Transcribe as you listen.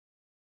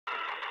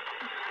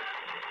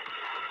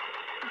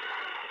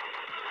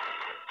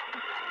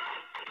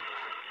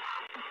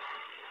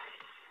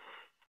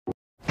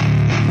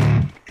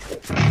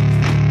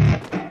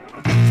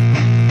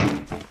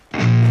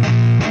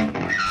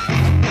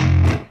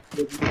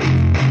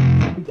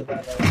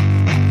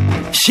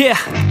Yeah,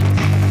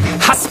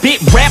 I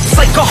spit raps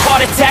like a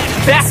heart attack,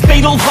 fast,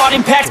 fatal, hard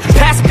impact,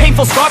 past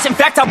painful scars. In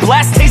fact, I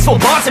blast tasteful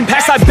bars and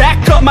pass. I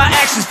back up my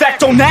actions,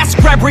 fact, don't ask,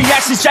 grab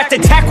reactions, jacked,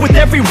 attack with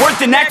every word,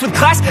 then act with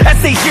class as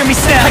they hear me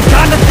snap. I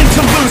got nothing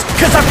to lose,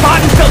 cause I fought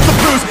and felt the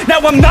bruise.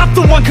 Now I'm not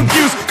the one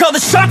confused, call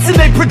the shots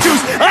and they produce.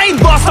 I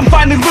ain't lost, I'm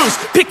finally loose,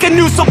 pick a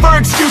new silver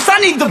excuse.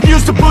 I need the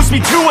views to boost me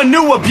to a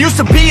new abuse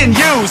of being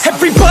used.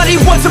 Everybody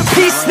wants a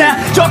piece now,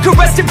 y'all can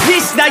rest in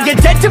peace now. You're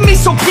dead to me,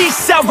 so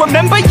peace out,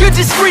 remember you're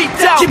discreet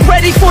out. Get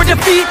ready for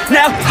defeat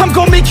now, I'm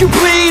gonna make you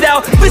bleed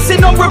out.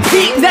 Listen on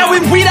repeat now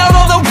and weed out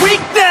all the weak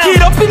now.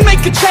 Get up and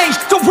make a change,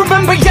 don't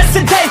remember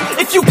yesterday.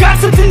 If you got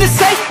something to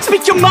say,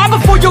 speak your mind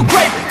before your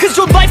grave, cause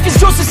your life is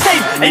yours to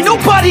save. Ain't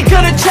nobody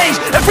gonna change,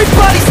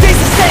 everybody stays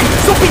the same.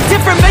 So be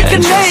different, make a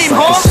name,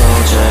 like a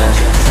soldier,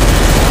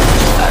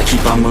 I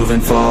keep on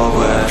moving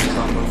forward,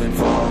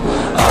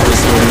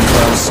 always getting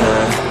closer,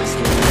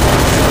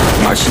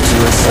 marching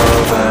till it's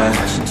over.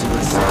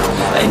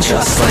 And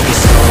just like a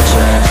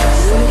soldier,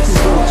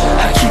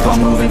 I keep on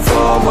moving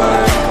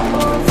forward,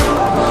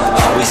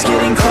 always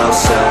getting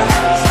closer,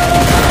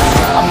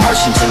 I'm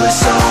marching till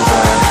it's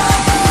over.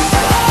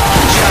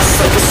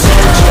 Just like a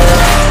soldier,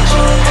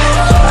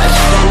 I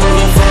keep on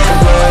moving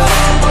forward,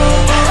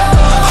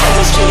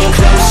 always getting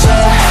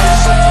closer,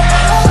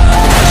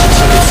 I'm marching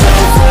till it's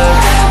over.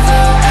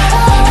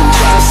 And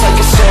just like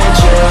a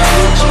soldier,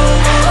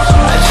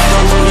 I keep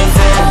on moving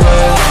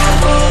forward,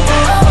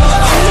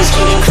 always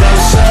getting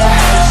closer,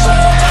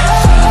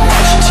 I'm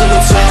marching till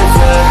it's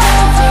over.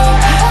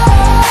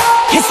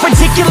 It's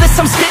ridiculous,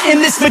 I'm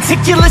spitting this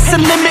meticulous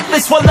and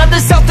limitless, while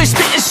others out there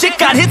spitting shit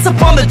got hits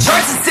up on the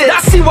charts instead.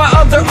 I see why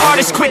other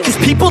artists quit, cause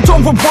people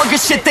don't reward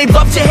good shit. They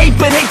love to hate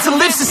but hate to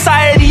live.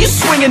 Society, you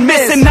swing and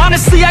miss, and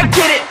honestly I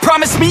get it.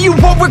 Promise me you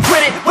won't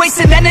regret it.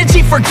 Wasting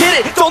energy, forget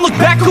it. Don't look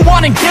back, go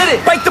on and get it.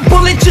 Bite the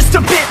bullet just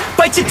a bit,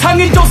 bite your tongue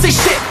and don't say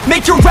shit.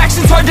 Make your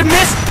actions hard to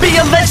miss, be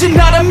a legend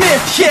not a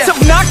myth. Yeah. It's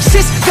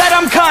obnoxious that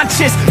I'm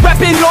conscious,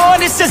 rapping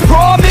honest as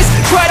promise.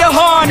 Try to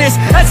harness,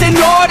 as an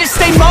artist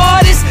stay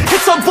modest.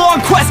 It's a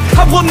long quest,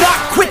 I will not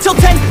quit till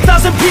 10,000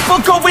 people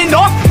going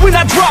off when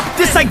I drop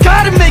this. I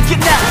gotta make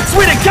it now,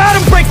 swear to God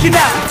I'm breaking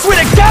out.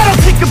 Swear to God I'll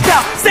think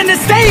about stand the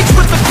stage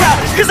with the crowd,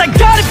 cause I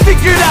got it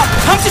figured out.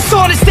 I'm just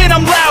honest and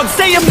I'm loud,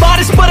 saying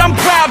modest but I'm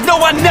proud. No,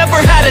 I never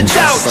had a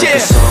doubt. Just like a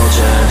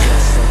soldier,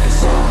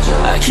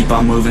 I keep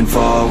on moving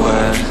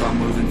forward,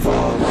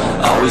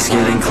 always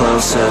getting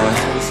closer,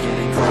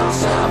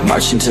 I'm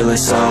marching till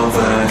it's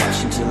over.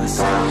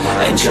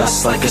 And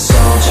just like a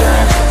soldier,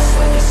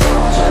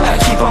 I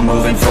keep on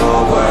moving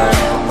forward,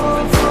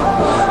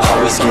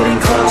 always getting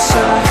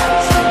closer,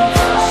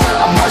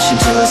 I'm marching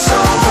till it's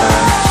over.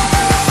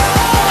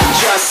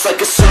 Just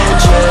like a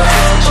soldier,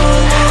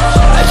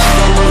 I keep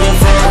on moving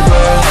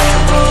forward,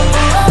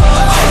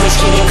 always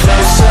getting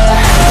closer,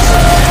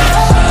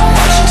 I'm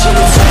marching till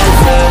it's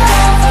over.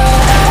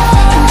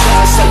 And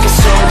just like a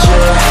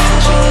soldier,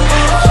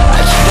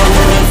 I keep on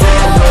moving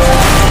forward,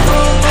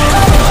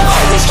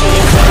 always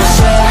getting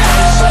closer,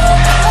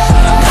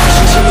 I'm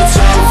marching till it's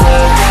over.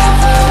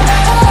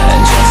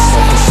 And just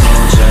like a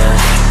soldier,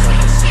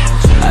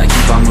 I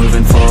keep on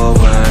moving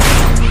forward,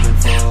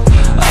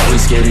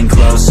 always getting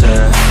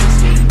closer,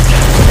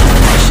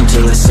 I'm marching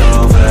till it's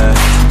over.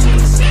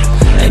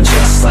 And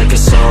just like a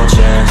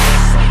soldier,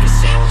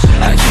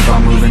 I keep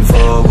on moving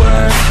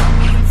forward,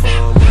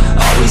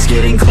 always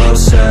getting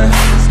closer,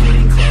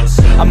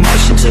 I'm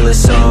marching till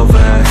it's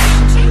over.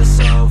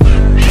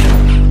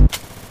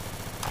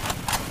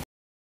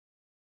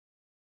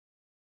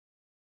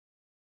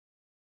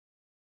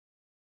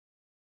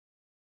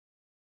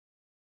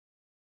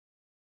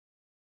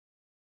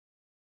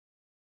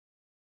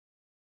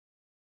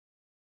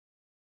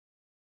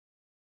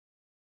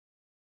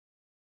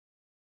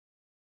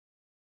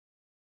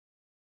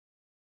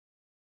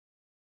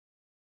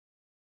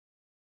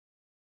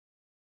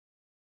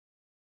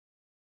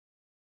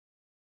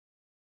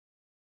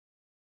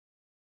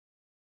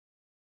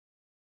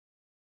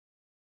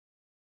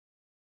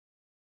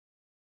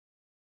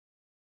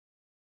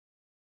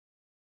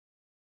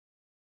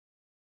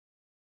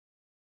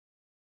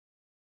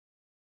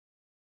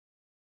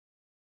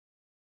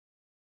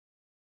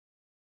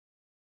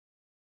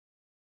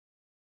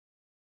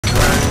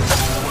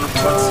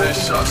 Put 10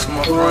 shots in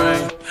my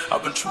brain.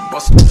 I've been tripping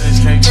about some things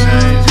can't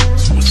change.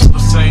 Switch to the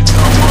same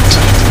time.